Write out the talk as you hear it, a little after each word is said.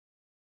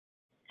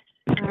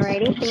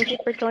Alrighty, thank you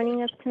for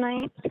joining us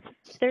tonight.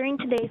 During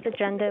today's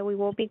agenda, we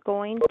will be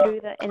going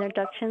through the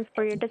introductions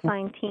for your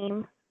design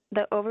team,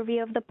 the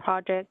overview of the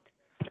project,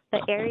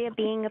 the area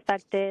being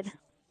affected,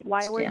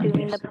 why we're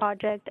doing the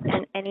project,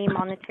 and any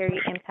monetary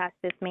impact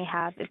this may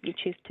have if you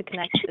choose to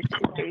connect to the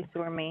sanitary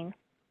sewer main.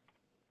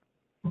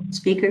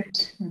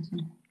 Speakers.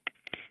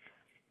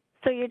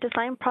 So your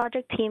design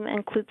project team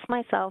includes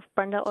myself,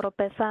 Brenda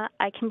Oropesa.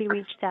 I can be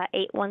reached at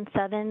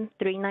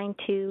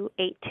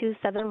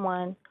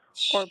 817-392-8271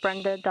 or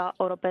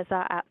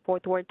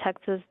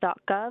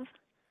brenda.oropesa@fourthwardtexas.gov.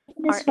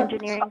 Our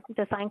engineering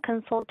design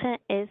consultant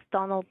is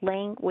Donald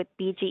Lang with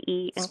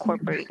BGE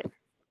Incorporated.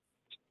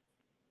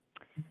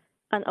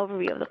 An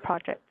overview of the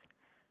project.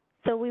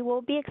 So we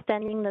will be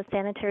extending the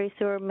sanitary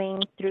sewer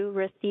main through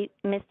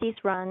Mistys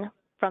Run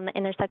from the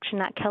intersection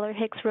at Keller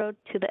Hicks Road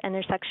to the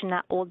intersection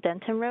at Old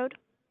Denton Road.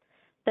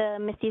 The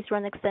Mistys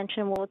Run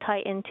extension will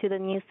tie into the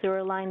new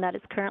sewer line that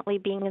is currently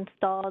being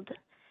installed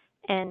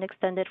and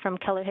extended from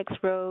Keller Hicks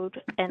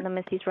Road and the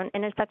Mistys Run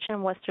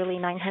intersection westerly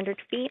 900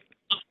 feet.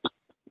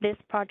 This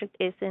project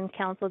is in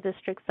Council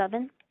District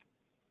 7.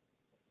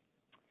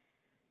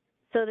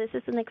 So this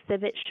is an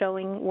exhibit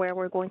showing where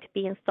we're going to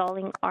be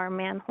installing our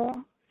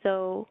manhole.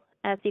 So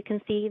as you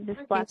can see, this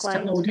black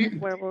line is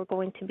where we're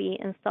going to be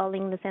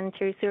installing the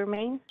sanitary sewer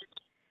main,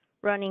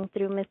 running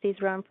through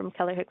Mistys Run from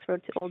Keller Hicks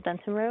Road to Old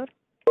Denton Road.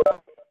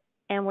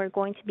 And we're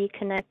going to be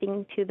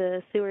connecting to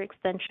the sewer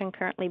extension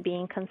currently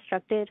being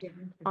constructed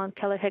on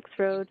Keller Hicks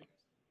Road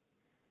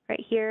right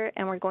here,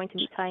 and we're going to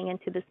be tying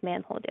into this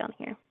manhole down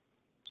here.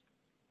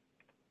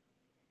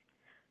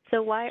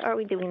 So why are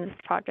we doing this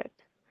project?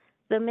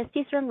 The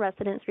Mistys Run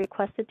residents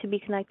requested to be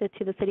connected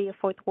to the City of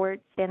Fourth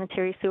Ward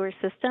sanitary sewer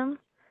system.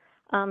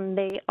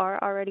 They are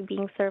already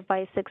being served by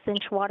a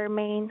 6-inch water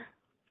main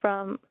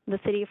from the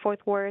City of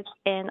Fourth Ward,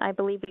 and I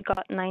believe we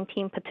got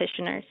 19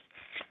 petitioners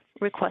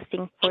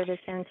requesting for the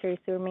sanitary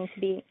sewer main to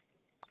be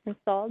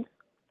installed.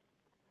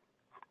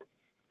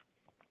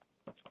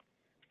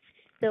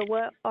 So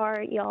what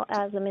are y'all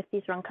as a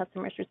Mistys Run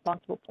customers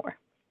responsible for?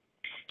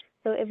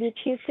 So if you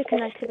choose to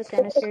connect to the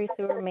sanitary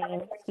sewer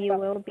main, you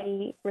will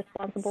be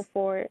responsible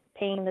for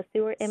paying the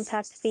sewer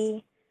impact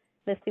fee,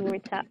 the sewer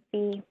tap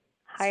fee,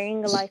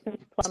 hiring a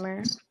licensed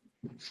plumber,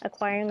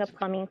 acquiring a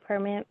plumbing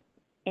permit,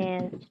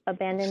 and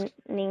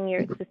abandoning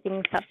your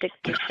existing septic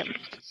system.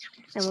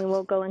 And we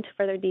will go into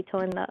further detail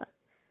in the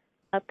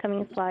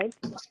upcoming slides.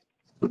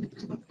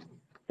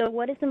 So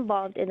what is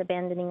involved in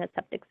abandoning a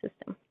septic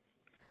system?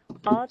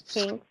 All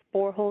tanks,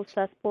 boreholes,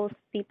 cesspools,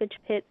 seepage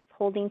pits,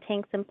 holding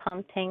tanks, and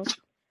pump tanks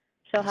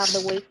shall have the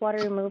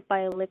wastewater removed by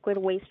a liquid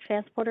waste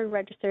transporter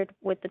registered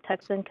with the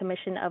Texas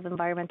Commission of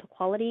Environmental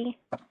Quality,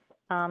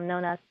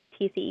 known as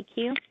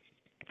TCEQ.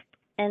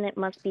 And it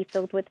must be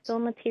filled with fill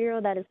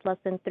material that is less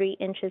than 3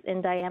 inches in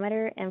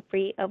diameter and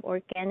free of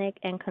organic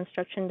and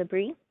construction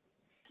debris.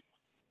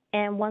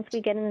 And once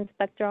we get an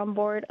inspector on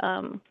board,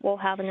 we'll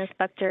have an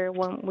inspector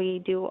when we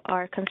do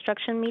our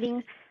construction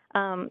meeting.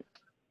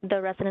 The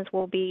residents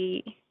will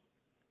be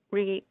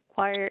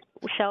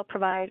shall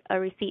provide a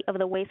receipt of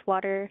the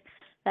wastewater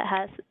that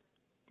has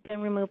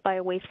been removed by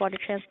a wastewater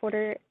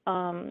transporter,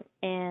 and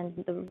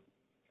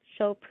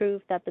show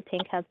proof that the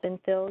tank has been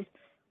filled,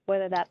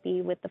 whether that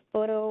be with the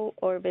photo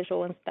or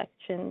visual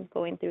inspection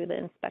going through the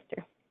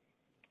inspector.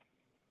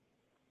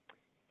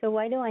 So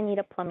why do I need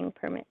a plumbing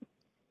permit?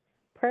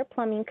 Per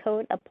plumbing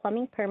code, a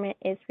plumbing permit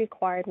is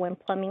required when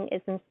plumbing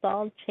is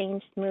installed,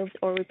 changed, moved,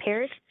 or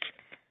repaired.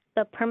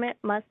 The permit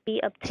must be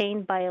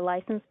obtained by a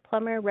licensed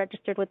plumber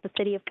registered with the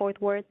City of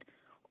Fort Worth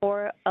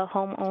or a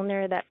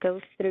homeowner that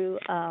goes through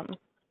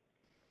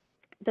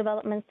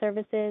development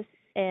services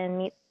and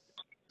meets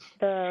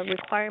the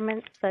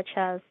requirements, such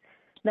as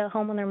the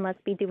homeowner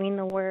must be doing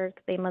the work,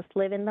 they must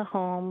live in the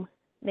home,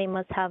 they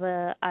must have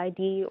a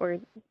ID or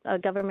a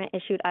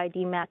government-issued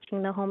ID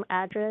matching the home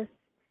address.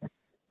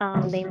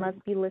 They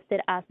must be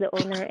listed as the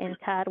owner in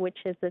TAD,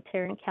 which is the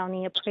Tarrant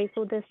County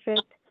Appraisal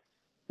District.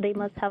 They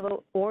must have the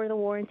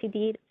warranty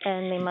deed,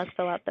 and they must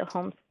fill out the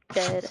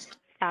homestead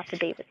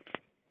affidavit.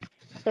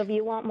 So if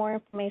you want more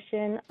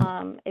information,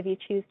 if you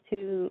choose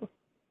to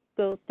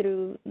go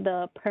through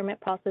the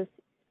permit process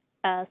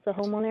as a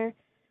homeowner,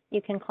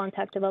 you can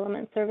contact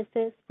Development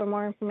Services for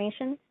more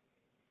information.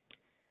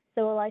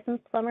 So a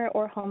licensed plumber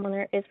or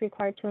homeowner is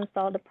required to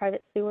install the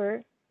private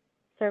sewer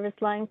service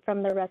line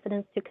from the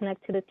residence to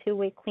connect to the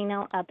two-way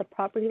cleanout at the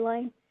property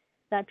line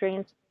that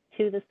drains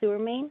to the sewer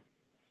main.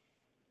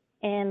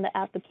 And the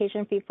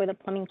application fee for the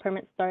plumbing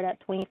permit start at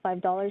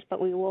 $25,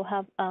 but we will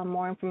have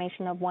more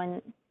information of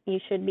when you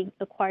should be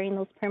acquiring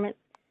those permits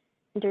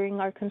during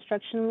our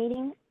construction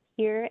meeting.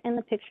 Here in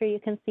the picture, you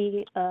can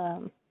see a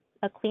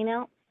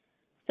cleanout.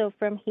 So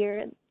from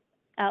here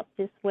out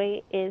this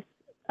way is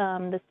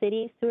the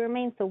city sewer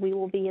main. So we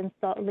will be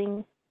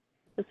installing,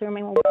 the sewer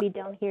main will be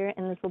down here,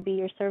 and this will be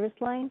your service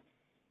line.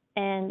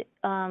 And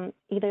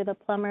either the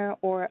plumber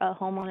or a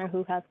homeowner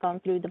who has gone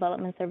through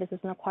development services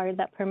and acquired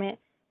that permit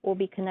will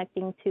be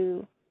connecting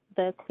to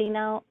the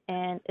cleanout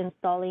and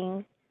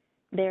installing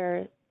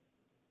their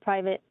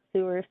private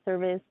sewer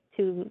service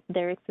to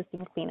their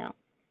existing cleanout.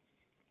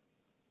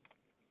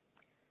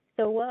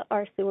 So what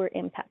are sewer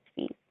impact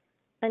fees?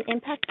 An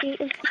impact fee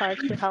is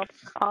charged to help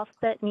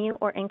offset new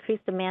or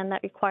increased demand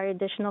that require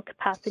additional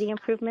capacity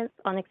improvements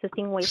on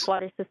existing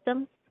wastewater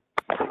systems.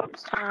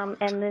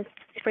 And this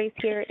phrase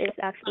here is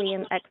actually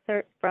an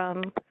excerpt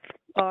from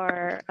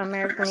our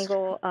American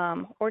Legal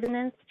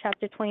Ordinance,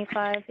 Chapter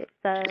 25. It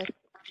says,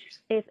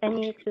 if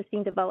any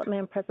existing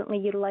development presently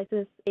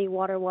utilizes a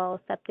water well,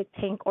 septic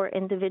tank, or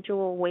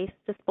individual waste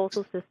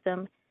disposal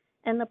system,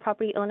 and the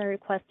property owner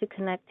requests to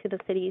connect to the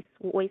city's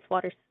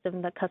wastewater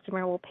system, the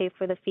customer will pay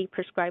for the fee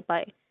prescribed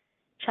by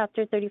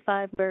Chapter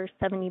 35, verse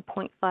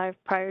 70.5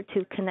 prior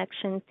to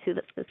connection to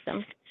the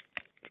system.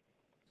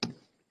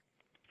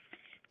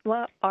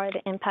 What are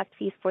the impact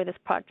fees for this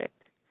project?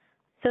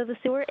 So the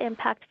sewer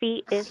impact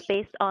fee is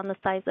based on the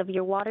size of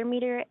your water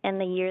meter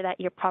and the year that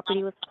your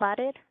property was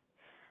platted.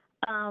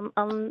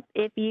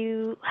 If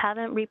you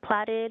haven't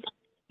replatted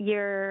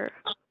your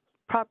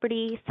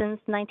property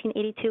since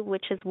 1982,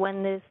 which is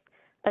when this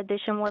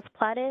addition was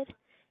platted,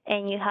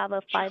 and you have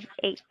a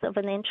 5/8 of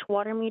an inch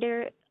water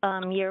meter,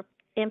 your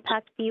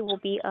impact fee will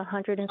be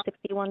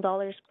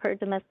 $161 per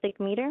domestic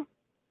meter.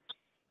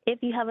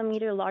 If you have a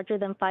meter larger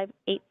than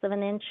 5/8 of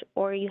an inch,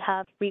 or you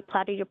have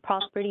replatted your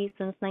property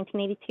since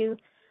 1982,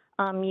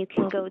 you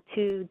can go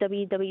to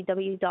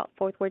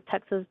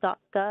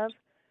www.fortworthtexas.gov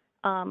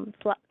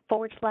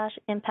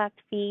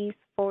 /impact fees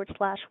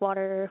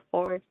 /water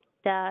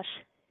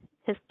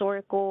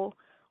 /historical,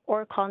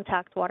 or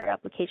contact water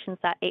applications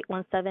at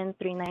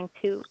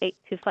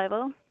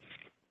 817-392-8250.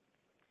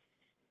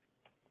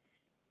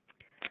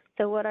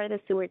 So what are the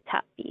sewer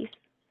tap fees?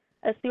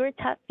 A sewer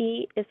tap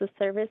fee is a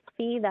service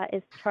fee that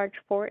is charged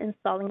for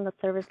installing the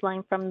service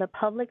line from the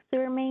public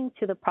sewer main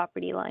to the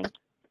property line.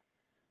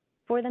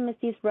 For the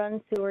Mistys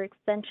Run sewer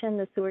extension,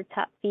 the sewer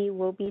tap fee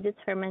will be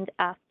determined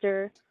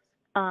after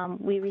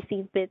we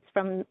receive bids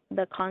from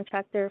the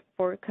contractor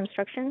for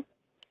construction.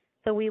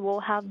 So we will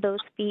have those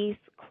fees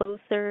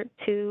closer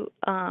to,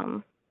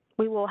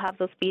 we will have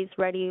those fees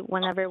ready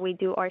whenever we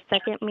do our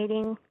second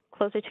meeting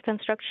closer to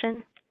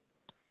construction,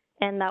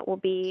 and that will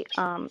be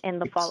in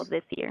the fall of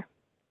this year.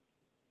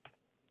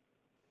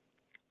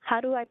 How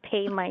do I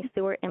pay my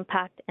sewer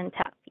impact and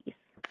tap fees?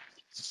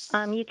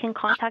 You can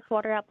contact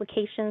water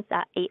applications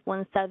at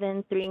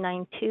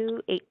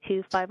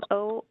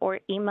 817-392-8250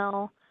 or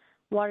email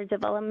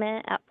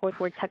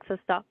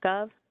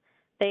waterdevelopment@fortworthtexas.gov.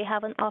 They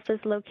have an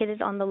office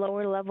located on the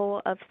lower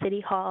level of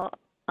City Hall,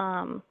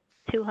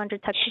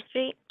 200 Texas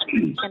Street,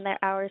 and their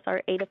hours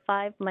are 8 to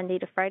 5, Monday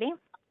to Friday.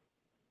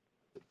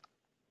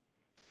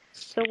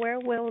 So where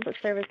will the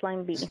service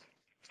line be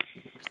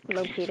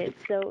located?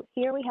 So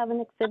here we have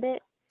an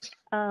exhibit.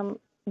 I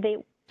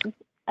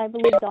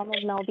believe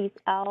Donald mailed these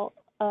out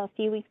a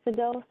few weeks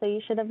ago, so you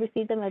should have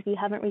received them. If you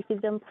haven't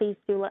received them, please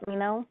do let me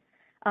know.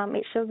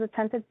 It shows a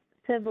tentative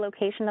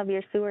location of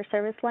your sewer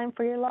service line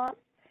for your lot.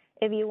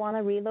 If you want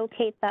to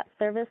relocate that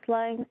service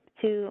line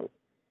to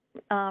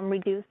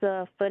reduce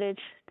the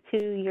footage to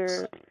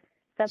your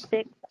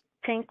septic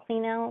tank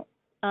cleanout,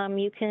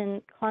 you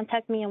can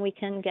contact me and we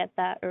can get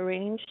that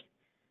arranged.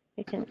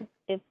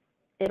 If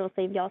it'll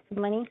save y'all some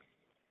money.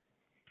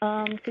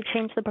 To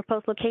change the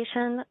proposed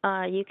location,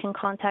 you can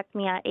contact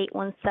me at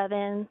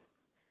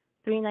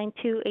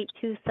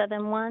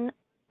 817-392-8271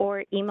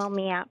 or email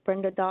me at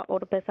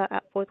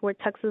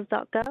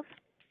brenda.otopesa@fortworthtexas.gov.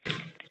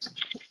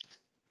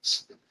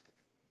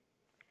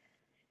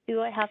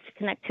 Do I have to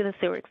connect to the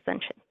sewer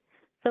extension?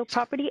 So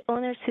property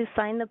owners who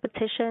sign the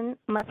petition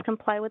must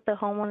comply with the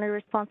homeowner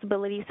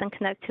responsibilities and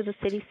connect to the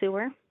city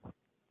sewer.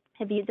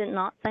 If you did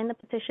not sign the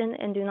petition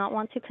and do not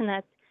want to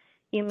connect,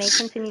 you may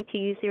continue to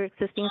use your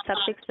existing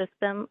septic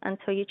system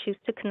until you choose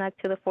to connect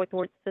to the Fourth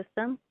Ward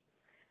system.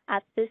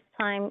 At this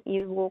time,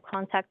 you will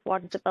contact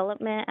Water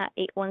Development at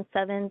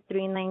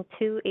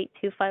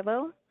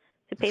 817-392-8250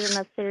 to pay the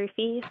necessary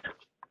fees.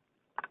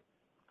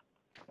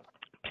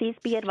 Please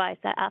be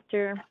advised that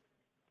after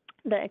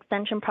the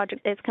extension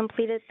project is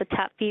completed, the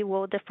tap fee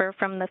will differ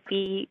from the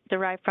fee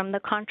derived from the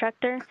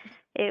contractor.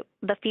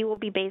 The fee will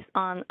be based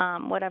on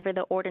whatever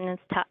the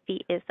ordinance tap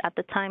fee is at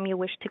the time you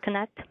wish to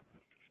connect.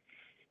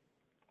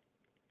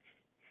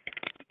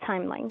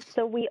 Timeline.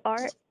 So we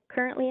are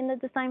currently in the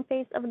design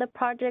phase of the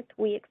project.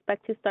 We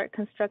expect to start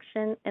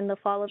construction in the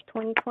fall of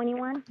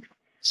 2021.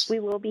 We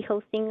will be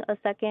hosting a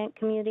second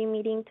community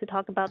meeting to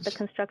talk about the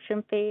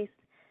construction phase.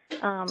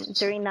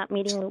 During that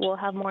meeting, we will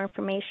have more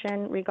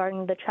information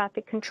regarding the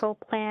traffic control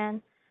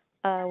plan.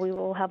 We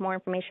will have more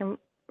information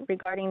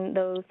regarding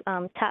those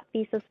tap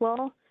fees as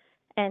well,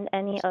 and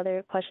any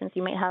other questions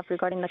you might have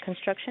regarding the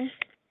construction.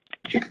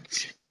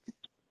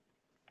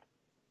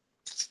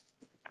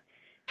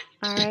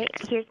 All right,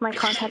 here's my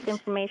contact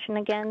information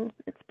again.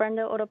 It's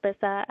Brenda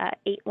Otopesa at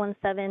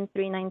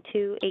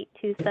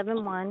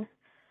 817-392-8271,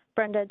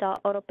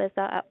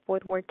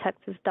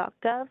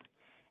 brenda.otopesa@fortworthtexas.gov.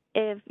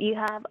 If you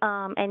have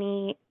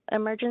any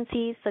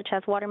emergencies, such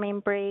as water main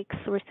breaks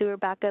or sewer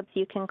backups,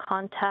 you can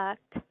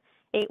contact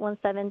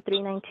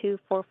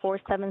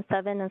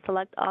 817-392-4477 and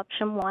select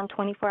option 1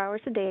 24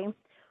 hours a day.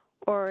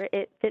 Or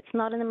if it's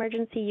not an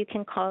emergency, you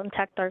can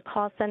contact our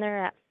call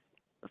center at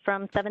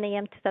from 7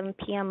 a.m. to 7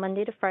 p.m.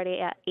 Monday to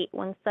Friday at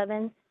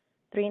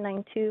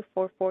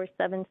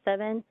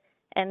 817-392-4477.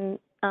 And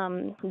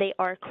they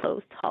are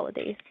closed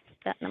holidays,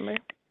 that number.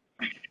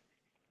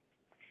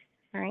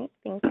 All right,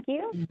 thank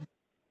you.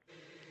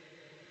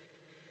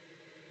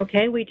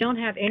 Okay, we don't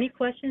have any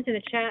questions in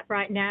the chat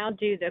right now.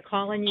 Do the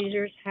call-in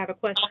users have a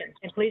question?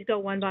 And please go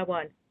one by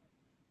one.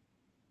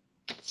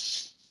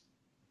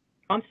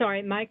 I'm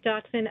sorry, Mike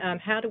Doxson,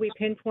 how do we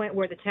pinpoint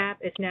where the tap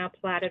is now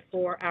platted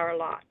for our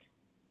lot?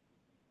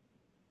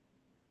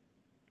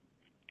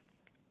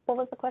 What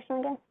was the question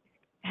again?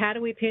 How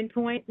do we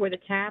pinpoint where the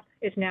tap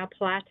is now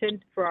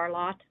platted for our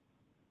lot?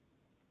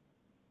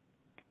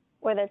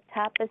 Where the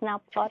tap is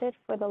now plotted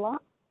for the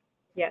lot?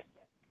 Yes.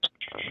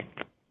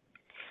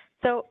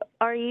 So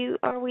are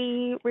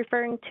we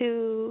referring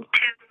to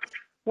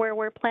where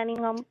we're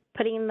planning on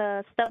putting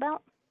the stub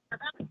out?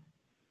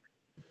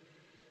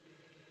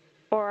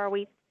 Or are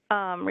we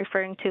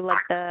referring to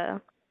like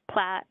the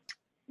plat?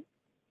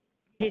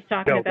 He's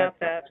talking about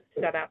the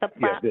stub out. The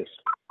plat? Yes,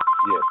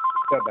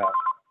 stub out.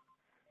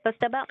 The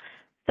stub out.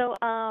 So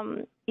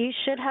you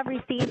should have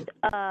received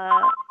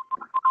an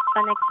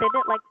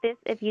exhibit like this.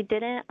 If you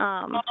didn't,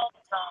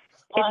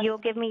 if you'll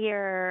give me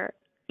your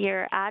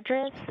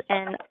address,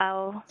 and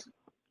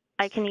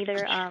I can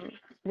either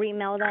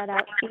remail that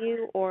out to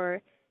you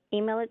or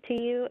email it to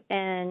you,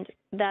 and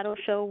that'll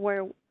show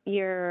where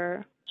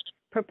your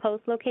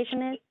proposed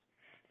location is.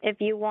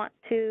 If you want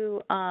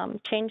to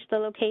change the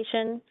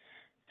location,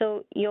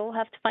 so you'll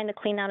have to find a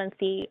clean out and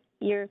see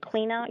your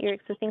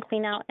existing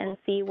clean out, and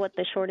see what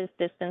the shortest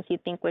distance you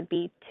think would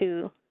be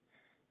to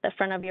the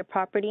front of your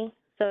property.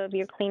 So if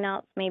your clean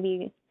out's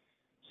maybe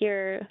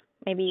here,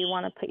 maybe you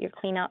want to put your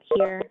clean out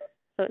here,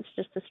 so it's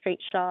just a straight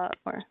shot.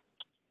 Or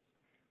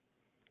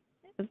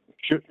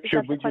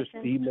should we just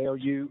email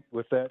you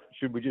with that?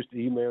 Should we just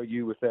email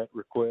you with that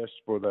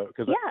request for the?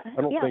 Because I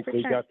don't think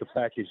we got the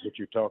package that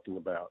you're talking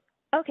about.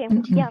 Okay,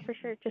 yeah, for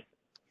sure. Just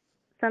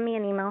send me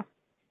an email.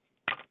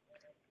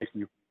 Thank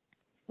you.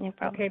 No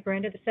problem. Okay,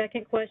 Brenda, the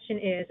second question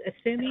is,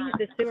 assuming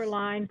the sewer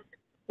line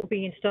will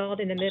be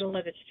installed in the middle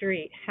of the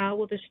street, how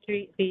will the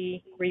street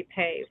be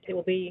repaved? It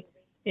will be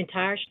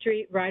entire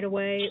street right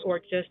away, or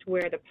just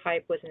where the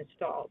pipe was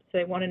installed? So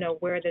they want to know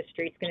where the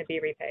street's going to be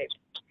repaved.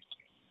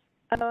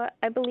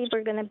 I believe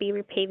we're going to be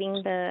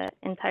repaving the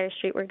entire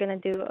street. We're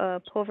going to do a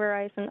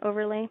pulverize and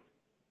overlay.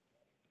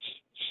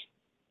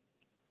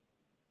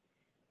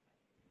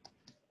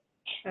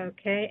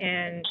 Okay,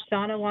 and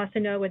Shauna wants to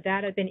know, would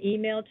that have been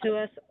emailed to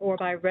us or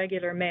by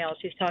regular mail?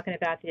 She's talking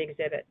about the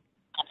exhibit.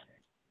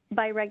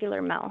 By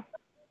regular mail.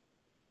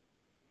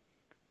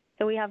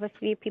 So we have a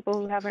few people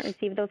who haven't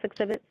received those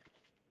exhibits.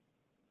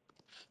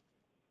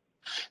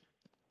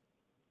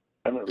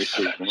 I haven't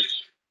received one.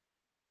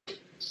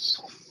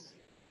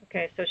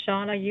 Okay, so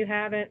Shauna, you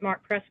haven't.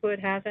 Mark Presswood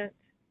hasn't.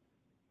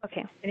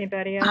 Okay.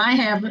 Anybody else? I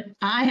haven't.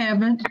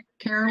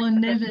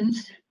 Carolyn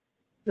Nivens.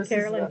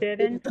 Carolyn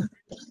Bivens.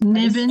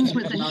 Nivens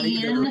with an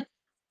N.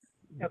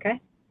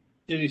 Okay.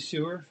 City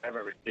Sewer? I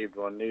haven't received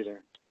one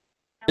neither.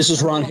 This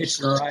is Ron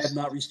Hitchner. I have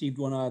not received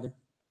one either.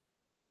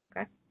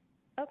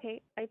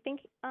 Okay, I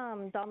think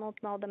Donald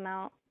mailed them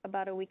out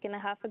about a week and a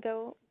half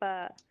ago,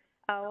 but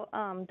I'll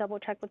double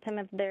check with him.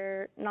 If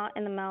they're not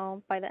in the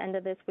mail by the end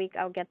of this week,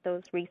 I'll get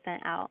those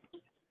resent out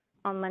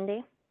on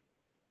Monday.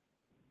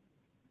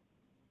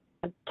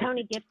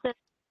 Tony Gibson,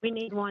 we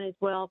need one as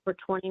well for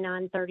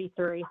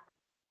 2933.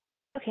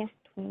 Okay,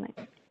 29.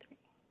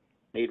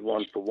 Need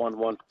one for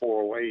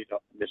 11408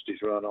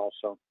 Misty's Run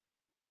also.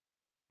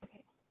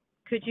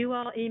 Could you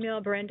all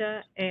email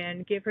Brenda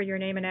and give her your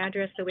name and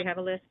address so we have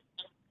a list?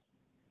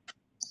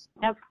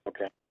 Yep.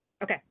 Okay.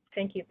 Okay,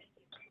 thank you.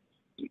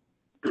 We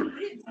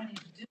didn't sign a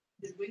petition,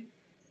 did we?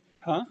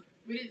 Huh?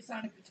 We didn't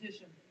sign a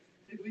petition,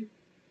 did we?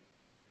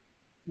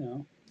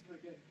 No.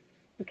 Okay.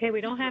 Okay,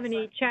 we don't have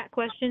any chat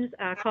questions.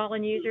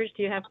 Call-in users,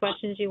 do you have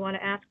questions you want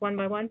to ask one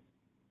by one?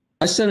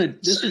 This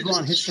is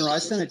Ron Hitchner. I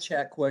sent a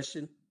chat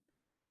question.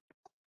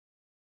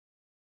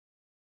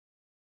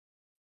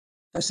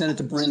 I sent it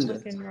to Brenda.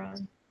 Looking,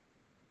 Ron.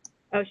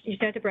 Oh, you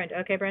sent it to Brenda.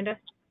 Okay, Brenda,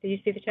 did you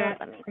see the chat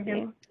from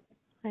him?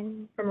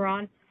 From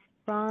Ron?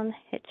 Ron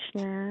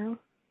Hitchner.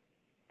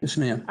 Yes,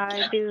 ma'am.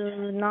 I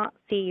do not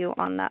see you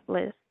on that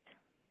list.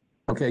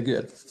 Okay,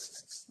 good.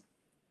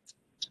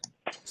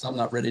 So I'm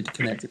not ready to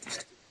connect it this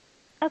time.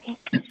 Okay.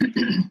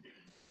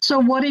 So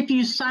what if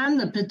you sign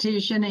the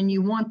petition and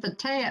you want the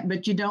tap,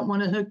 but you don't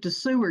want to hook the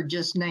sewer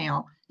just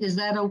now? Is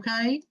that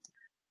okay?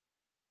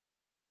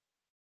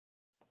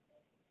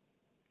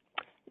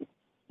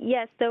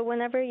 Yes, so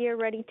whenever you're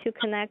ready to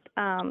connect,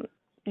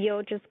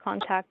 you'll just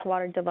contact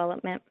Water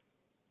Development.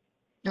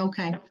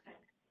 Okay.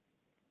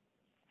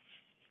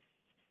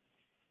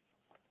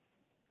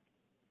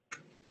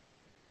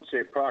 What's the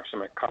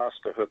approximate cost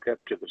to hook up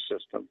to the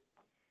system?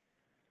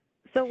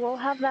 So we'll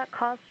have that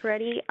cost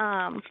ready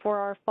for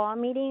our fall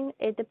meeting.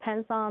 It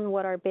depends on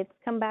what our bids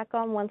come back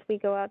on once we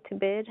go out to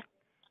bid.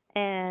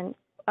 And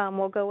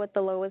we'll go with the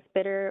lowest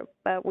bidder,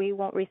 but we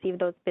won't receive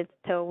those bids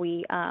till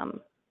we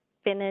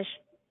finish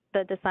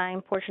the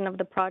design portion of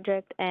the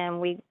project, and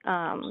we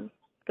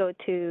go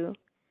to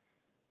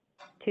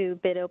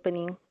bid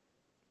opening.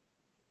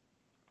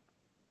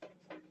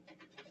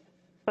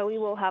 But we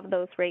will have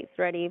those rates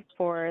ready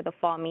for the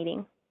fall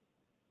meeting.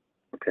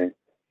 Okay.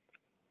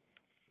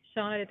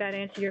 Shauna, did that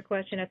answer your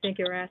question? I think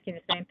you were asking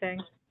the same thing.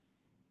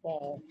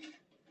 Fall.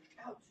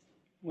 Ouch.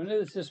 When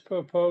is this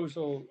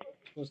proposal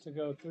supposed to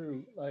go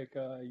through? Like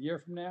a year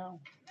from now?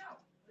 No,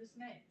 this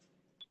May.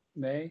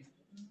 May?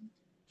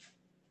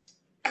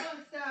 Come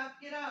on, staff,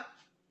 get up.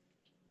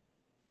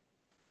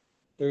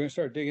 They're gonna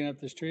start digging up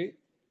the street?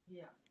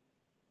 Yeah.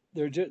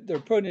 They're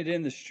putting it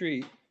in the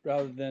street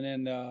rather than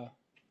in,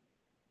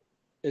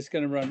 it's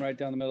gonna run right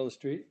down the middle of the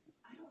street?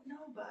 I don't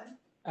know, bud.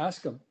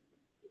 Ask them.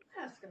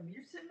 Ask them.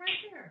 You're sitting right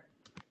there.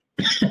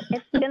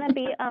 It's gonna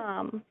be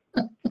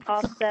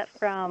offset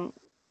from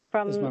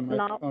Is my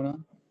not. microphone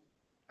on?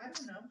 I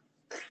don't know.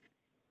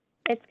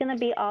 It's gonna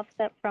be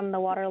offset from the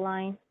water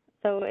line,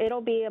 so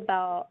it'll be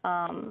about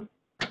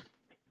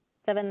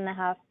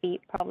 7.5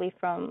 feet probably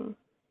from.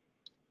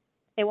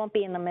 It won't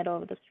be in the middle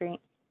of the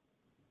street.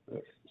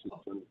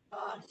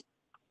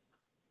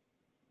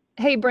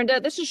 Hey,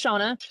 Brenda, this is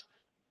Shauna.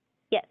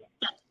 Yes.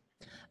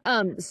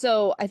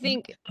 So I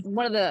think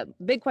one of the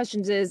big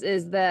questions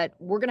is that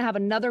we're going to have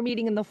another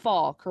meeting in the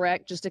fall,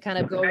 correct? Just to kind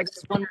of go over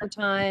this one more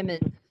time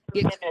and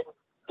get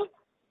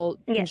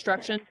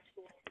construction.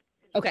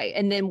 Okay.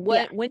 And then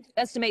when do you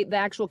estimate the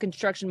actual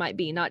construction might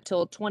be? Not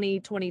till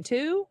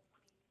 2022?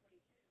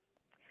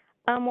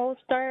 We'll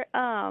start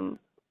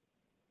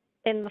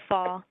in the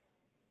fall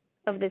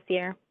of this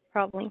year,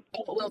 probably.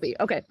 Oh, it will be.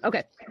 Okay.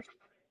 Okay.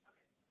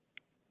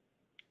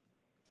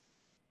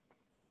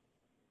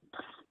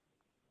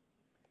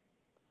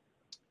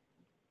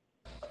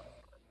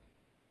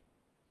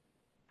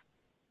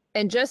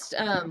 And just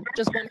one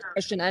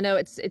question. I know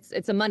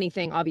it's a money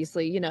thing,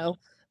 obviously, you know,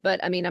 but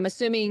I mean, I'm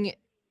assuming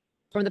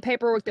from the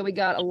paperwork that we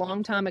got a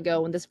long time ago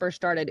when this first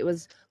started, it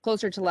was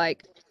closer to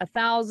like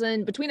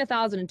between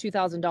 $1,000 and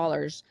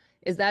 $2,000.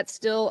 Is that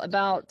still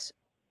about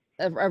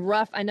a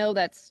rough? I know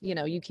that's, you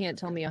know, you can't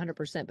tell me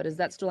 100%, but is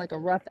that still like a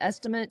rough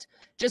estimate,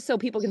 just so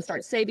people can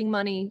start saving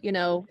money? You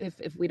know,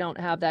 if we don't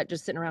have that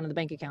just sitting around in the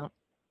bank account.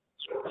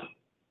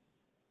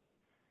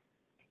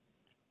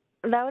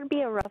 That would be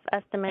a rough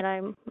estimate.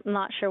 I'm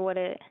not sure what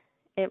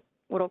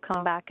it'll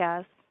come back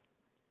as.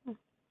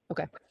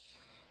 Okay.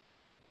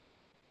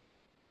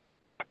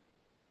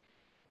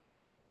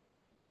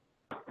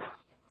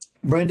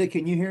 Brenda,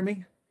 can you hear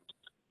me?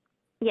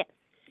 Yes.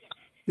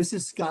 This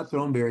is Scott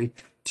Thornberry.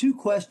 2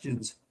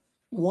 questions.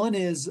 One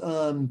is,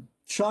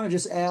 Shauna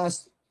just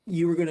asked,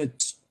 you were going to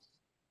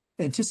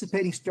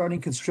anticipating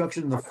starting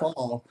construction in the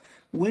fall.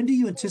 When do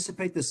you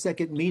anticipate the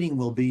second meeting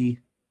will be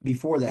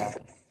before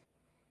that?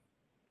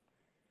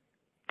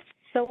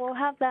 So we'll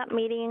have that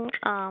meeting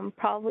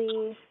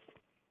probably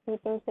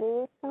within 3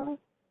 weeks now.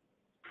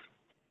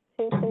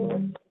 2, 3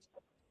 weeks.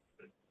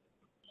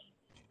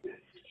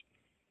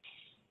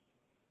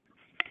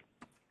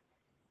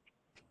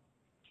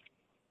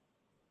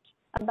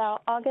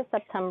 About August,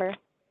 September.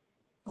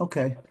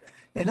 Okay.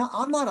 And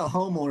I'm not a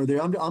homeowner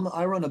there.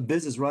 I run a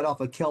business right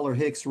off of Keller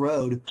Hicks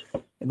Road.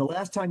 And the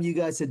last time you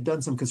guys had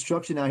done some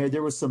construction out here,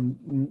 there was some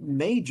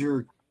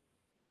major,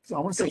 I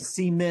want to say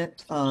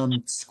cement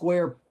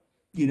square,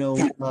 you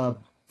know,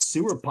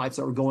 sewer pipes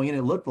that were going in,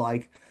 it looked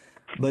like,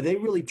 but they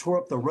really tore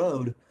up the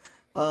road.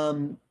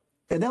 And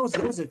that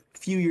was a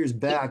few years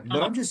back,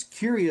 but I'm just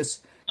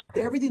curious,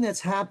 everything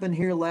that's happened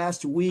here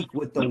last week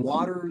with the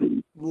water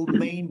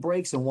main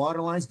breaks and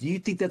water lines, do you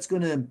think that's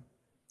going to,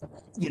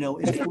 you know,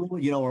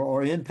 influence, you know,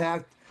 or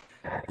impact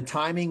the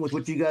timing with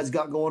what you guys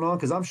got going on?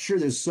 Because I'm sure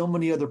there's so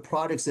many other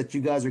projects that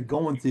you guys are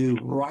going through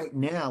right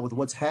now with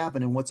what's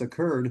happened and what's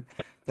occurred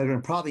that are going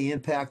to probably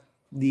impact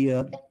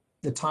the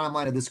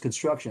timeline of this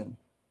construction.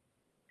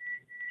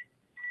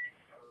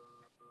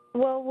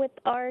 Well, with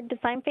our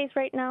design phase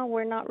right now,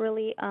 we're not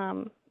really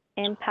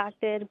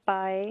impacted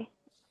by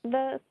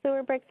the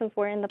sewer break since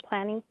we're in the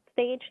planning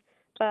stage.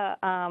 But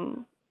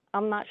I'm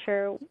not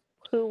sure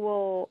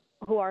who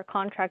our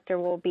contractor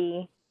will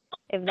be,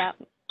 if that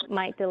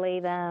might delay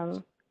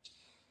them.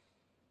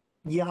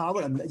 Yeah, I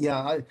would.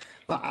 Yeah,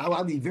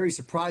 I'd be very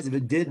surprised if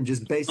it didn't,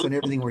 just based on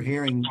everything we're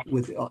hearing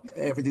with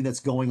everything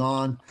that's going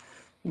on.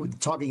 We're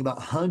talking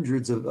about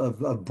hundreds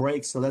of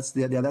breaks, so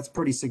that's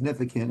pretty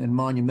significant and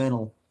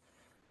monumental.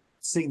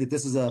 Seeing that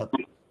this is a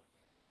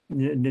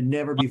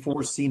never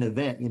before seen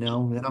event, you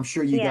know, and I'm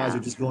sure you guys are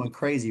just going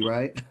crazy,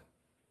 right?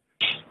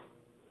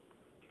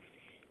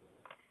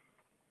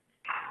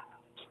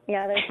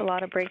 Yeah, there's a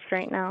lot of breaks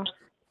right now.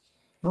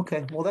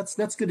 Okay, well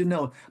that's good to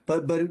know.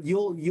 But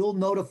you'll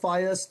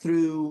notify us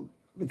through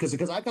because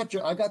I got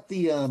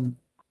the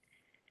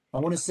I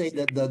want to say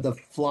that the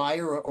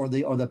flyer or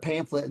the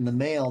pamphlet in the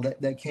mail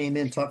that came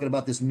in talking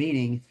about this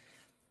meeting,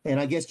 and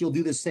I guess you'll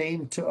do the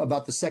same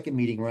about the second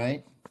meeting,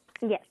 right?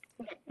 Yes.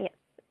 Yes.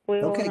 We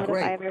will notify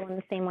great. everyone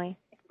the same way.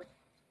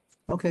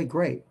 Okay,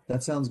 great.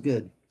 That sounds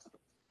good.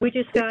 We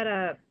just got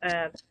a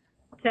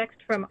text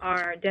from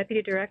our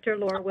Deputy Director,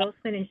 Laura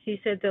Wilson, and she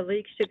said the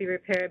leak should be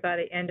repaired by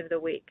the end of the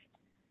week.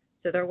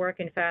 So they're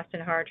working fast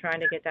and hard trying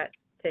to get that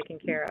taken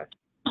care of.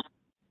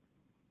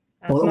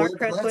 Well, Mark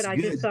that's Crestwood, I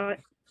good. just saw it.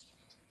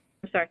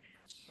 I'm sorry.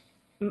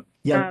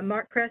 Yeah.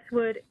 Mark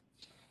Crestwood,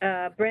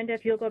 Brenda,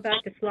 if you'll go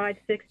back to slide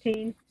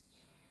 16,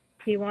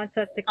 he wants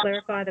us to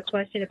clarify the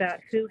question about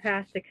who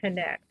has to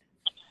connect.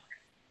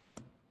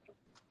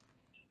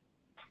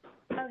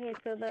 Okay,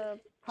 so the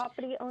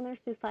property owners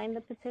who signed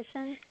the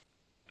petition?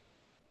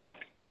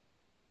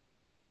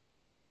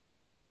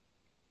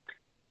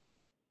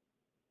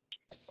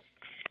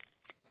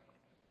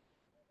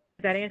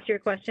 Does that answer your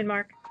question,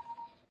 Mark?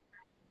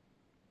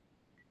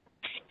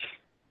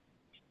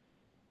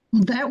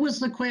 That was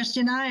the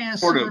question I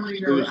asked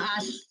earlier. I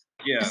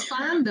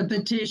signed the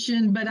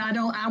petition, but I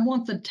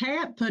want the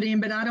tap put in,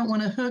 but I don't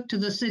want to hook to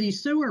the city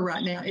sewer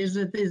right now. Is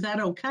that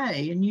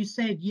okay? And you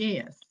said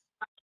yes.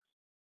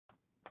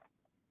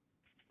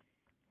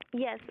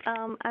 Yes,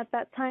 at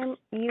that time,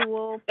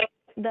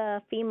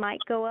 the fee might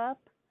go up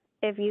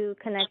if you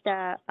connect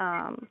at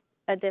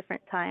a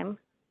different time.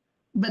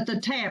 But the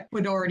tap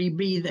would already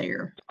be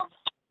there.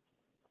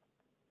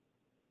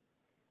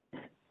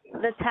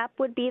 The tap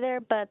would be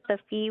there, but the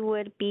fee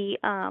would be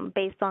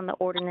based on the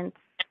ordinance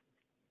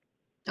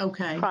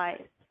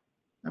price.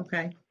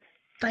 Okay.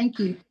 Thank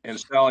you. And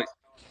Sally,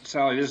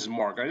 this is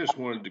Mark. I just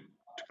wanted to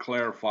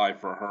clarify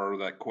for her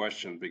that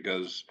question,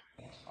 because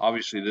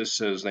obviously this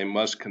says they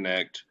must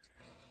connect,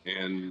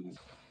 and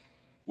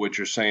what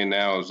you're saying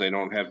now is they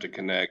don't have to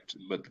connect,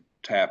 but the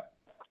tap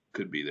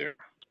could be there.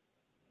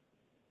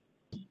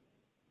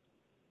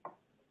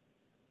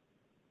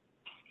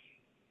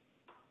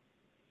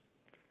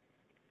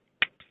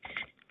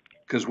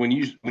 Because when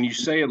you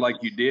say it like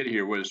you did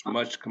here, was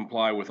must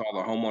comply with all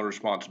the homeowner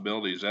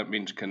responsibilities, that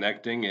means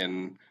connecting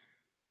and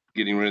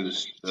getting rid of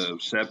the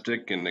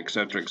septic and et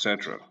cetera, et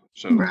cetera.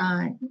 So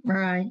Right.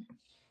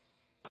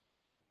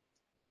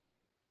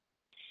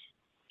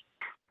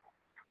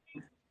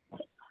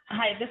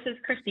 Hi, this is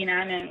Christina.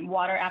 I'm in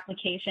water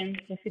applications,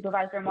 the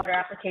supervisor in water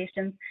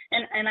applications.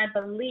 And I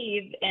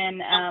believe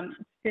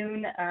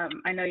soon,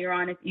 I know you're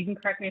on it, you can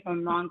correct me if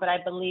I'm wrong, but I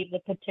believe the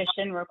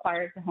petition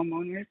requires the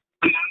homeowners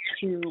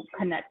to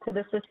connect to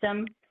the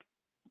system.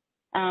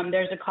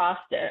 There's a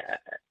cost, the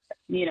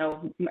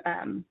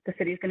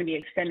city is going to be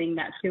extending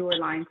that sewer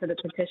line, so the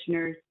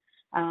petitioners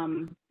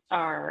some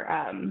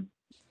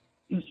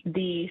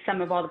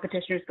of all the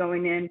petitioners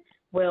going in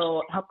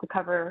will help to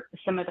cover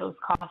some of those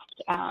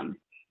costs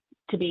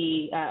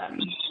to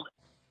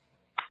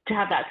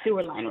have that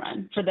sewer line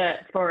run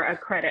for a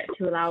credit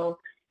to allow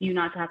you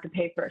not to have to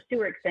pay for a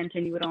sewer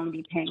extension. You would only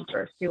be paying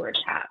for a sewer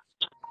tap.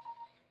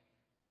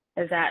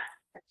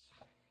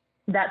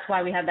 That's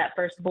why we have that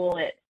first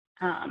bullet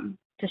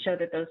to show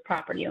that those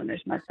property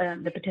owners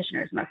the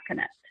petitioners must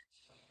connect.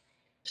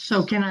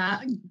 So can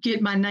I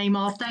get my name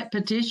off that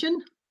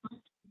petition?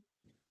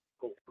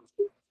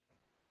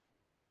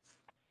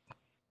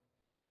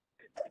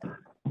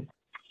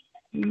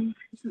 This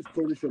is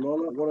Tony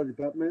Shalola, Water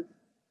Department.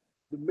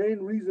 The main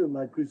reason,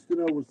 like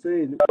Christina was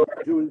saying,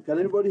 can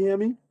everybody hear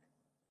me?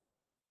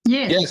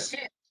 Yes.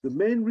 The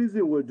main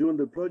reason we're doing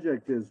the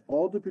project is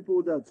all the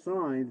people that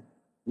signed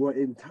were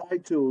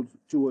entitled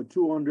to a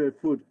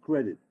 200-foot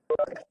credit,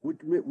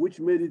 which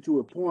made it to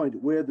a point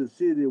where the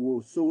city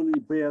will solely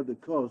bear the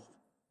cost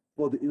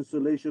for the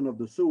installation of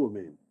the sewer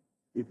main.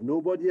 If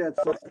nobody had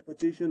signed the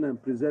petition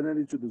and presented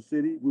it to the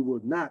city, we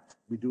would not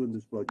be doing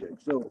this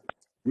project. So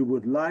we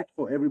would like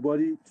for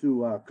everybody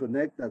to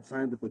connect that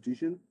signed the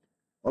petition.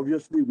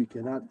 Obviously, we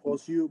cannot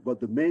force you, but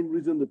the main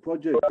reason the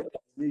project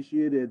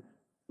initiated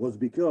was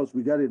because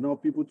we got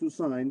enough people to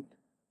sign.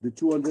 The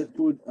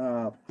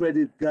 200-foot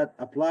credit got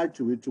applied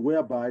to it, to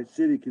whereby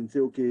city can say,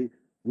 okay,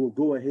 we'll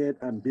go ahead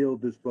and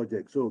build this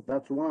project. So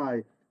that's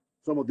why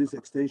some of these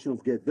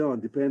extensions get done,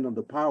 depending on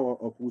the power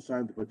of who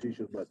signed the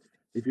petition. But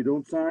if you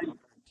don't sign,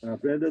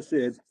 Brenda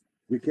said,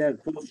 we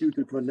can't force you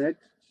to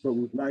connect, but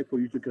we'd like for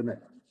you to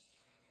connect.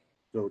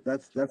 So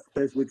that's the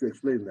best way to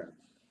explain that.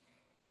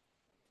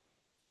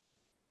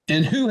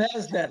 And who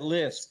has that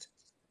list?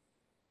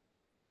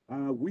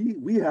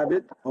 We have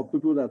it of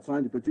people that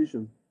signed the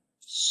petition.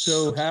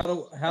 So how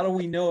do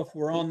we know if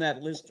we're on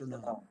that list or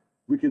not?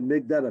 We can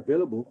make that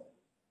available.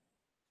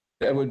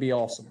 That would be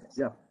awesome.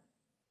 Yeah.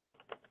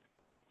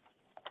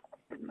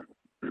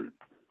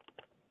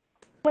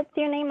 What's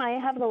your name? I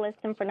have the list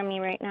in front of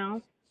me right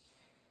now.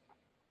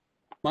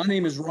 My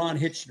name is Ron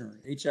Hitchner,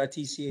 Hitchner.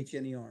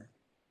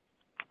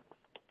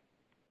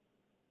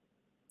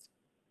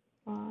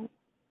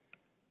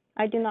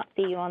 I do not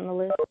see you on the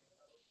list.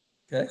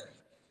 Okay,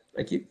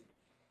 thank you.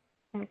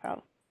 No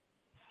problem.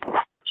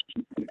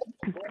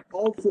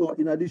 Also,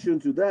 in addition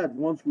to that,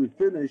 once we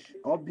finish,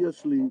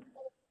 obviously,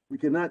 we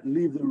cannot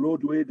leave the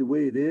roadway the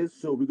way it is.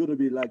 So we're going to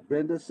be, like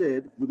Brenda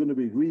said, we're going to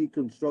be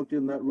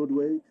reconstructing that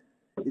roadway.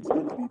 It's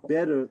going to be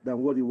better than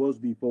what it was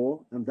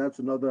before, and that's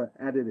another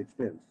added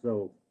expense.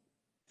 So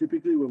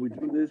typically when we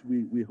do this,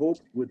 we hope,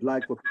 we'd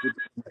like for people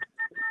to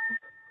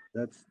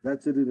connect.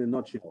 That's it in a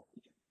nutshell.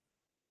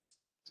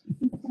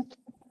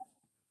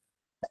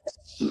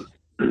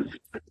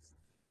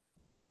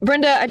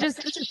 Brenda, this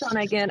is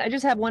Shauna again. I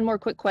just have one more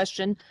quick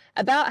question.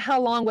 About how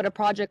long would a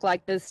project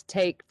like this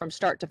take from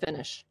start to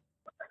finish?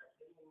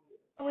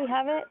 We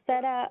have it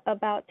set at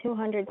about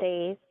 200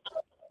 days.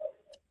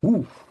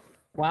 Ooh.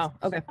 Wow.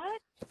 Okay.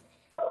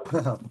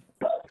 Does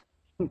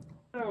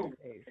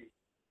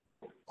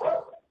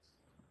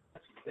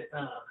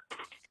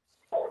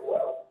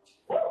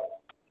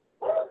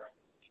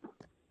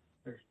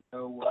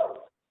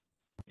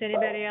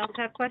anybody else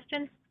have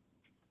questions?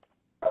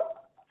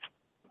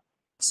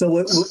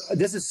 So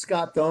this is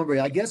Scott Thornberry.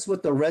 I guess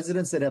with the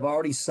residents that have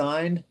already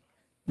signed,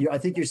 I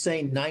think you're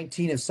saying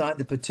 19 have signed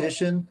the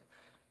petition.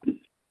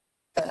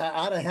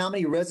 Out of how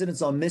many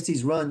residents on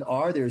Misty's Run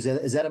are there?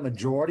 Is that a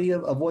majority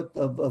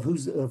of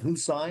who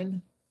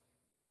signed?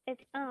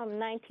 It's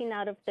 19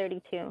 out of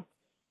 32.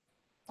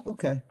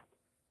 Okay.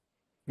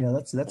 Yeah,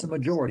 that's a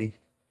majority.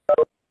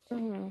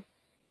 Mm-hmm.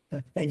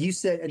 And you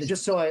said, and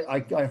just so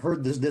I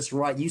heard this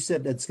right, you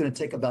said it's going to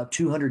take about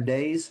 200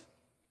 days.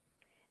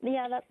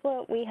 Yeah, that's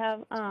what we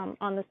have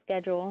on the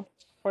schedule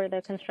for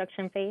the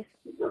construction phase.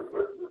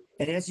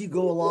 And as you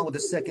go along with the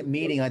second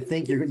meeting, I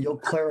think you'll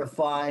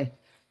clarify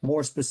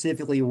more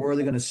specifically where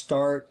they're going to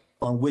start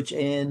on which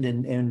end,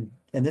 and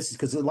this is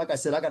because, like I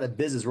said, I got a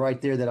business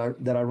right there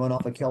that I run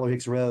off of Keller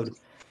Hicks Road,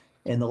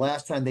 and the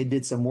last time they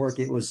did some work,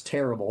 it was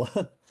terrible.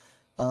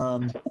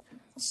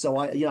 So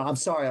I'm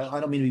sorry, I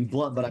don't mean to be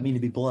blunt, but I mean to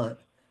be blunt.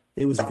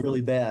 It was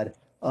really bad.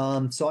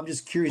 So I'm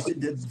just curious,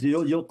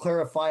 you'll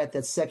clarify at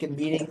that second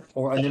meeting,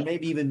 and then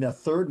maybe even the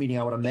third meeting,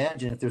 I would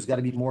imagine, if there's got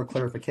to be more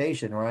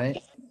clarification, right?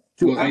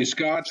 Well, hey,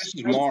 Scott, this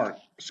is Mark.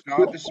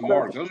 Scott, this is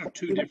Mark. Those are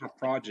two different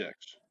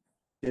projects.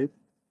 Okay.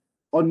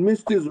 On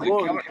Misty's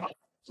Run.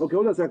 Okay,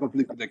 hold on a second,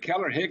 please. The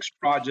Keller Hicks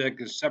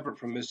project is separate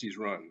from Misty's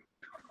Run.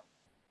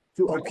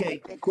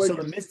 Okay, so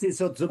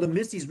the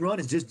Misty's Run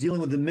is just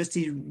dealing with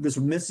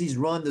Misty's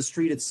Run, the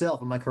street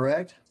itself. Am I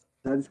correct?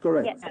 That is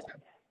correct. Yes.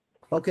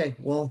 Okay,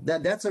 well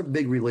that's a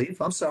big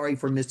relief. I'm sorry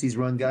for Misty's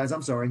Run, guys.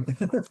 I'm sorry.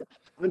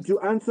 And to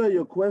answer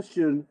your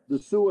question, the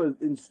sewer is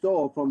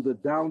installed from the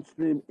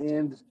downstream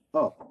end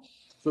up.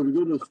 So we're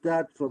going to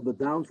start from the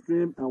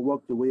downstream and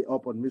work the way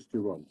up on Misty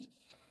Run.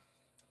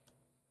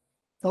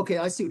 Okay,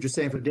 I see what you're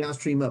saying from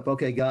downstream up.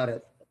 Okay, got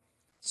it.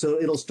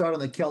 So it'll start on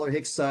the Keller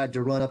Hicks side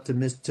to run up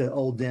to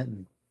Old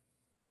Denton.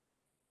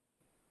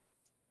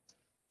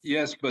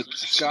 Yes, but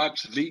Scott,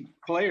 to be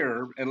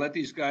clear and let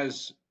these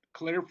guys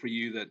clear for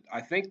you that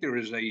I think there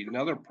is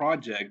another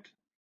project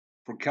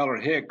for Keller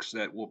Hicks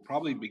that will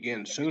probably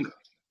begin sooner.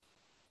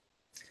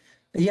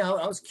 Yeah,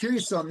 I was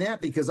curious on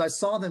that because I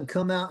saw them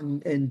come out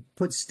and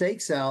put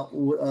stakes out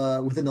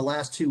within the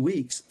last 2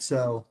 weeks.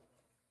 So,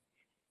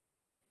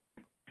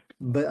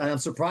 but I'm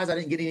surprised I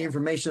didn't get any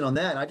information on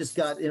that. I just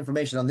got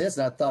information on this,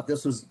 and I thought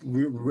this was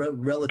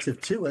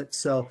relative to it.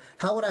 So,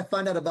 how would I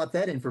find out about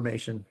that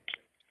information?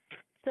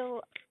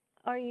 So,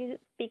 are you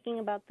speaking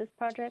about this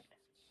project?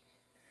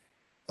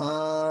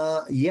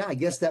 Yeah, I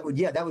guess that would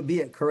be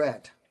it.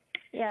 Correct.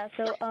 Yeah,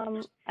 so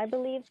I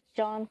believe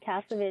John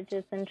Kasevich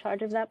is in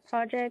charge of that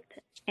project,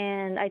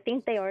 and I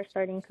think they are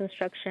starting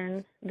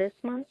construction this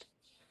month.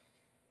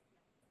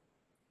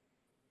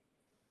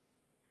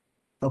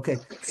 Okay,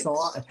 so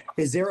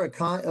is there a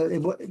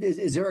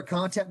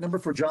contact number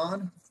for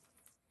John?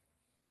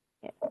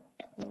 Yeah, let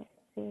me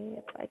see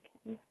if I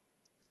can.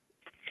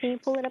 Can you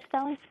pull it up,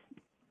 Sally?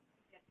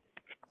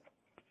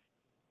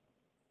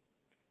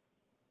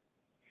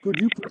 Could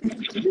you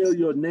please email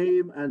your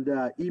name and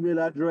email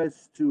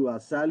address to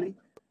Sally,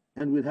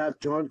 and we'll have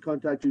John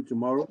contact you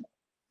tomorrow?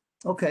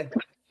 Okay.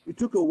 It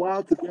took a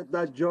while to get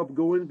that job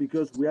going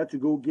because we had to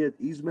go get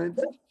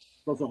easements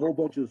plus a whole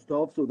bunch of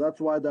stuff. So that's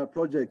why that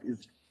project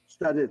is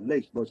started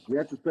late. But we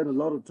had to spend a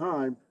lot of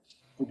time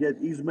to get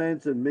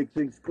easements and make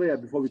things clear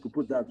before we could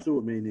put that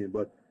sewer main in.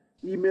 But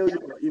email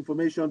your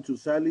information to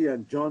Sally,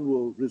 and John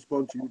will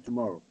respond to you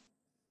tomorrow.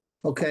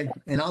 Okay,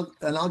 and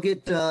I'll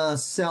get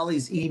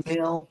Sally's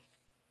email.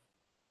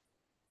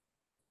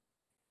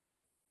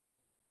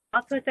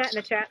 I'll put that in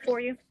the chat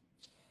for you.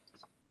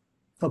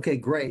 Okay,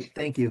 great.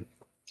 Thank you.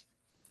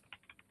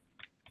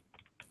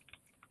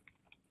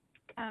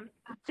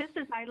 This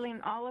is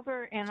Eileen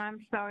Oliver, and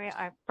I'm sorry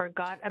I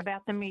forgot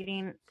about the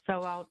meeting,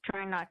 so I'll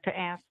try not to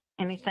ask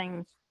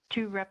anything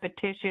too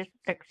repetitious,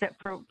 except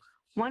for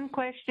one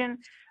question.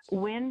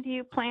 When do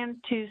you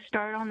plan to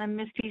start on the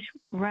Misty's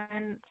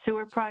Run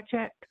sewer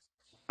project?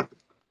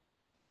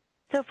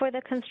 So for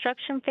the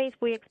construction phase,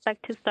 we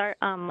expect to start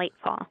late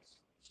fall.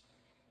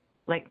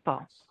 Late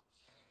fall.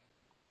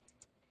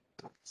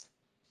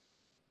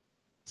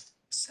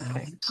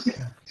 Okay.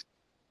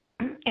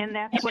 And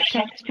that's what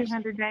takes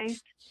 200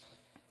 days?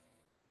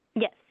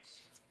 Yes.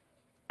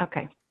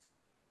 Okay.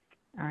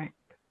 All right.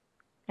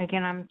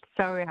 Again, I'm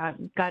sorry I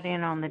got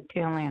in on the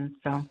tail end,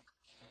 so.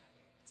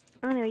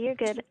 Oh, no, you're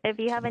good. If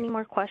you have any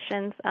more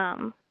questions,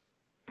 my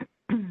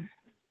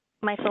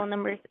phone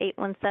number is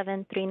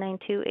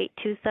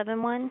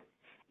 817-392-8271.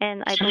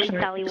 And I believe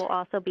Sally will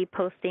also be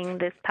posting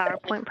this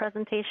PowerPoint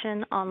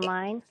presentation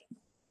online.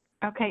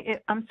 Okay,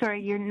 I'm sorry,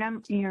 your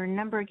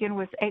number again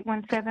was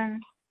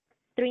 817?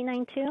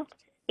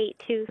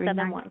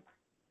 392-8271.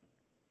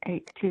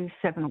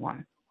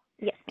 8271.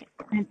 Yes, ma'am.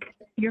 And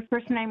your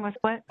first name was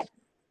what?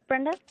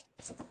 Brenda?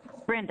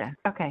 Brenda,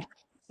 okay.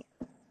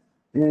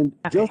 And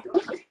Okay. just to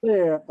be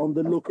clear on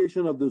the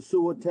location of the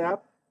sewer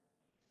tap,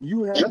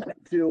 you have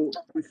until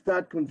we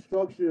start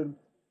construction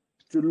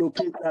to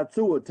locate that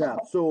sewer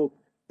tap. So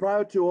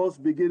prior to us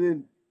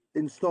beginning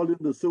installing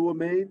the sewer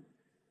main,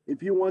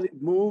 if you want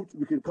it moved,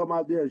 we can come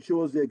out there and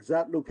show us the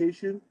exact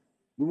location.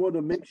 We want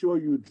to make sure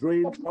you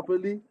drain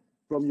properly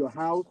from your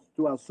house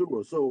to our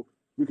sewer. So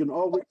we can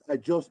always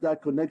adjust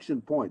that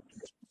connection point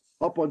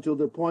up until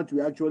the point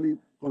we actually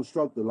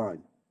construct the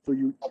line. So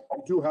you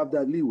do have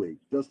that leeway,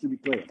 just to be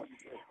clear.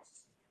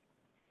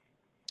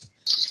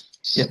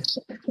 Yeah.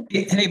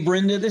 Hey,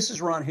 Brenda, this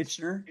is Ron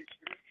Hitchner.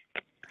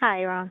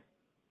 Hi, Ron.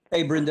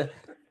 Hey, Brenda.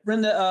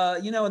 Brenda,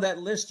 you know, that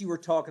list you were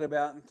talking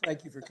about, and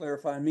thank you for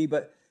clarifying me,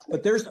 but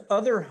there's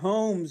other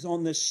homes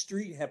on this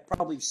street have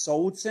probably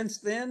sold since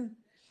then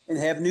and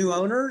have new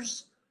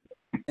owners,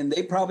 and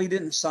they probably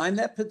didn't sign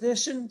that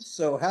petition.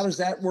 So how does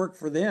that work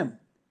for them?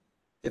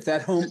 If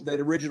that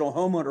original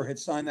homeowner had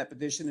signed that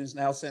petition and is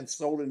now since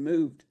sold and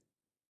moved?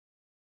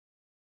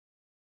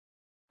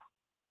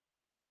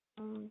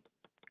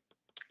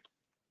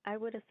 I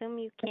would assume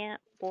you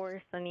can't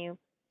force a new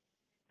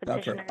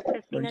petitioner.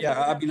 Okay. Yeah,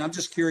 I mean, I'm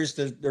just curious.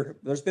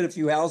 There's been a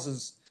few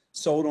houses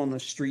sold on the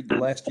street in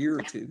the last year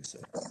or two. So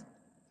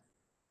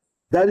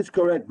that is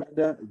correct,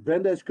 Brenda.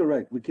 Brenda is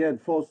correct. We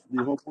can't force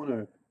the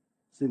homeowner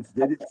since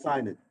they didn't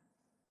sign it.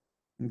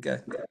 Okay.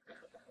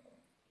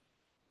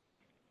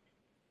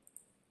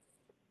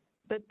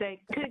 But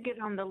they could get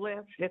on the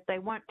list if they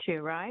want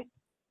to, right?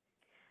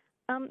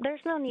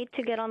 There's no need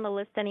to get on the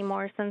list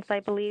anymore since I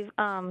believe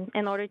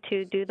in order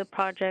to do the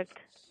project,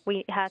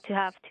 we had to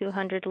have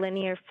 200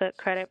 linear foot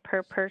credit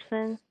per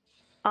person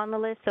on the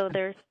list. So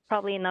there's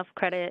probably enough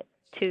credit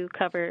to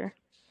cover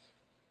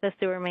the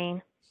sewer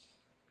main.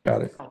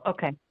 Got it.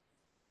 Okay.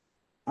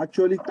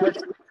 Actually,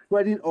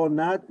 credit or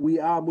not, we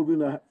are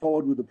moving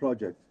forward with the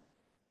project.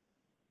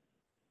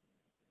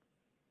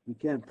 We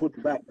can't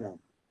put back now.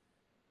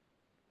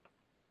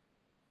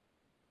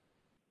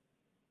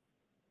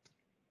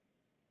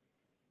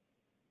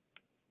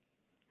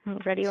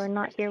 Ready or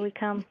not, here we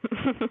come.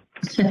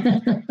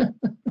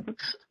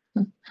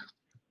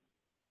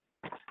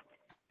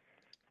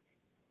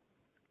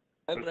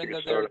 Hi,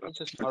 Brenda.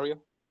 This is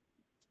Mario.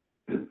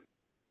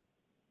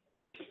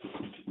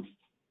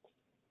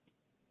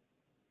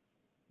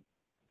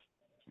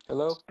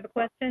 Hello? Have a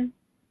question?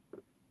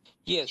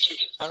 Yes.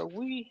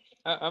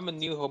 I'm a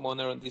new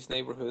homeowner in this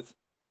neighborhood.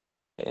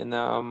 And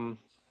are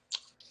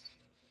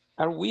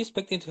we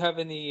expecting to have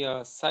any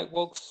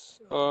sidewalks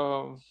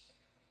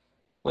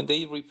when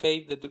they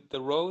repave the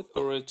road,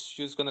 or it's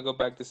just going to go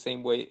back the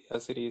same way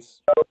as it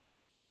is?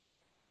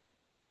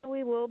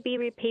 We will be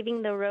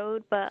repaving the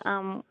road, but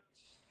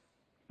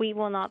we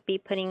will not be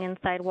putting in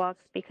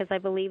sidewalks because I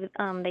believe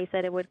they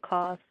said it would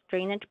cause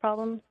drainage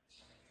problems.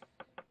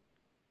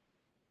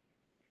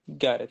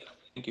 Got it.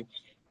 Thank you.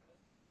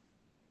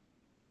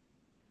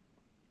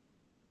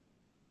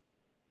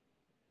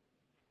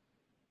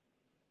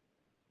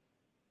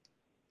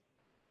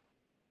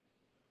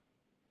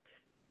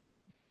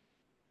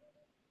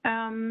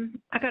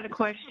 I got a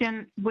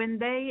question. When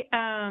they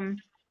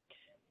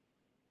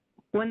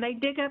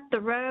dig up the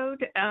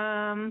road,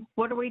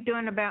 what are we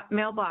doing about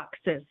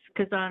mailboxes?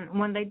 Because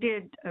when they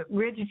did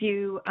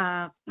Ridgeview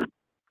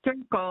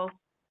Circle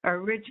or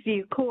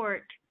Ridgeview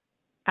Court,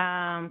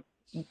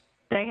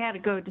 they had to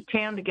go to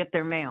town to get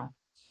their mail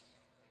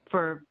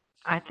for,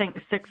 I think,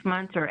 6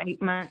 months or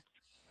 8 months.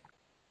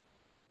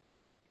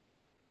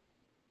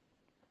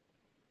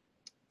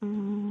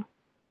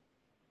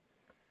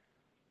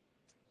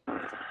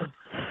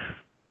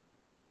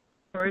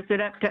 Or is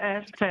it up to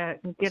us to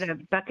get a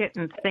bucket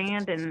and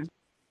sand and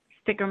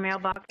stick our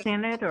mailbox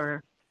in it,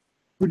 or?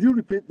 Could you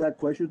repeat that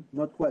question?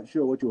 Not quite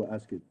sure what you were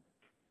asking.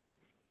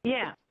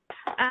 Yeah.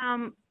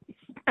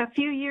 A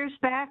few years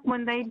back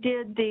when they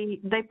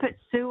put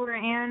sewer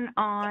in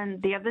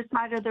on the other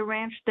side of the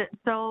ranch that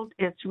sold,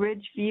 it's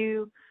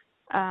Ridgeview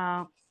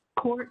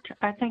Court,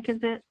 I think,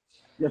 is it?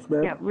 Yes,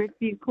 ma'am. Yeah,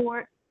 Ridgeview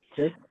Court.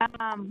 Okay.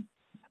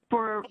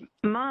 For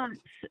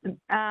months,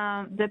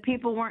 the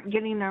people weren't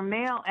getting their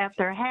mail at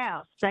their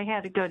house. They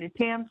had to go to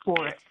town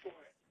for it.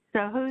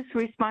 So whose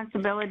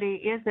responsibility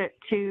is it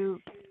to,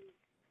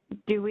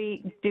 do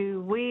we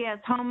as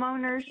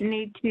homeowners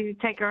need to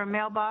take our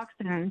mailbox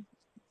and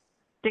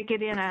stick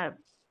it in a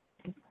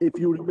if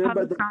you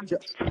remember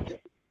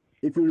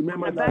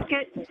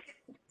bucket?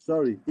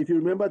 Sorry, if you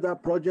remember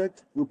that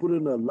project, we put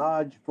in a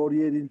large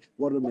 48-inch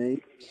water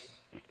main,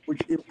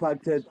 which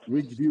impacted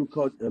Ridgeview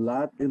Court a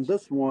lot. In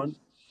this one,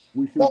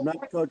 we should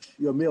not touch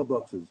your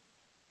mailboxes.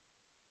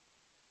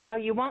 Oh,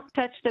 you won't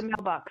touch the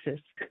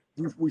mailboxes?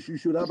 We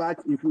should have,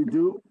 if we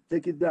do,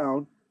 take it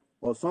down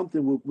or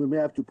something, we may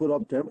have to put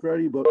up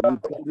temporary, but we'll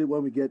put it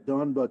when we get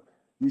done, but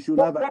you should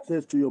have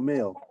access to your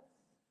mail.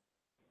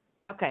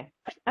 Okay.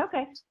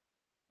 Okay.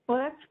 Well,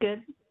 that's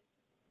good.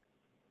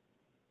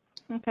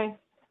 Okay.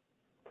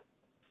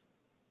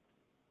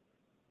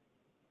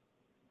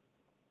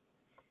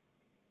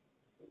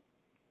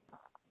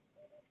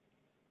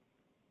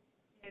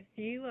 If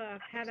you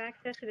have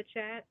access to the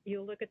chat,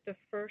 you'll look at the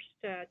first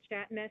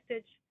chat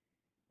message.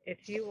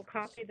 If you will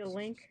copy the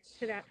link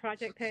to that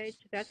project page,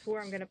 that's where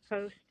I'm going to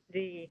post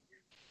the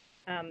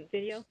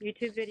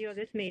YouTube video of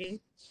this meeting.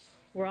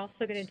 We're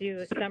also going to do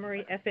a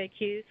summary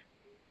FAQs.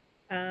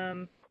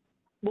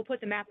 We'll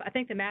put the map. I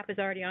think the map is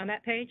already on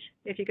that page.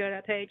 If you go to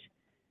that page,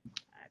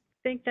 I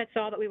think that's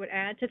all that we would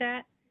add to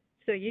that.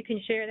 So you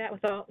can share that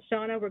with all.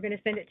 Shauna, we're going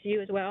to send it to you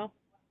as well.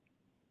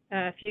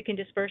 If you can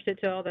disperse it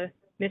to all the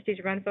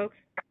Mistys Run folks.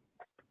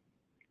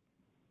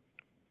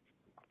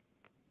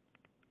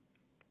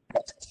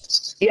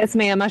 Yes,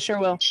 ma'am, I sure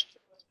will.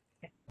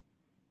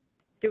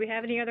 Do we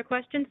have any other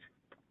questions?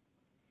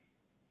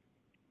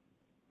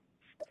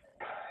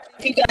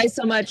 Thank you guys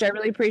so much. I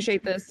really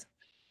appreciate this.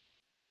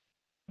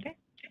 Okay.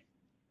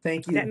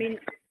 Thank you. That means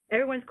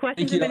everyone's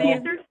questions have been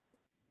answered?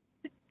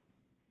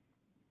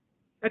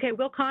 Okay,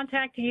 we'll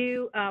contact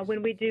you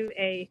when we do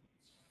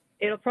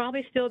it'll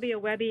probably still be a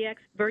WebEx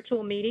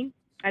virtual meeting.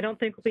 I don't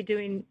think we'll be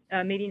doing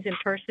meetings in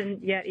person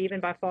yet, even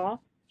by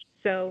fall.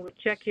 So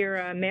check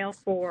your mail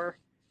for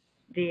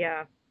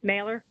the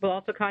mailer. We'll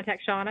also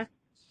contact Shauna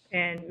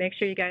and make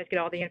sure you guys get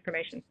all the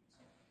information.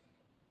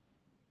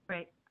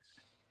 Great.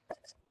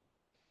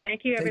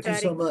 Thank you, everybody.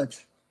 Thank you so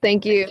much.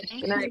 Thank you.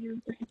 Thank Good night.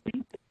 you.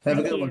 Have Thank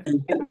a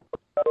good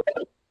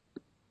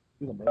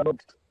you.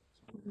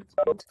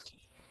 one.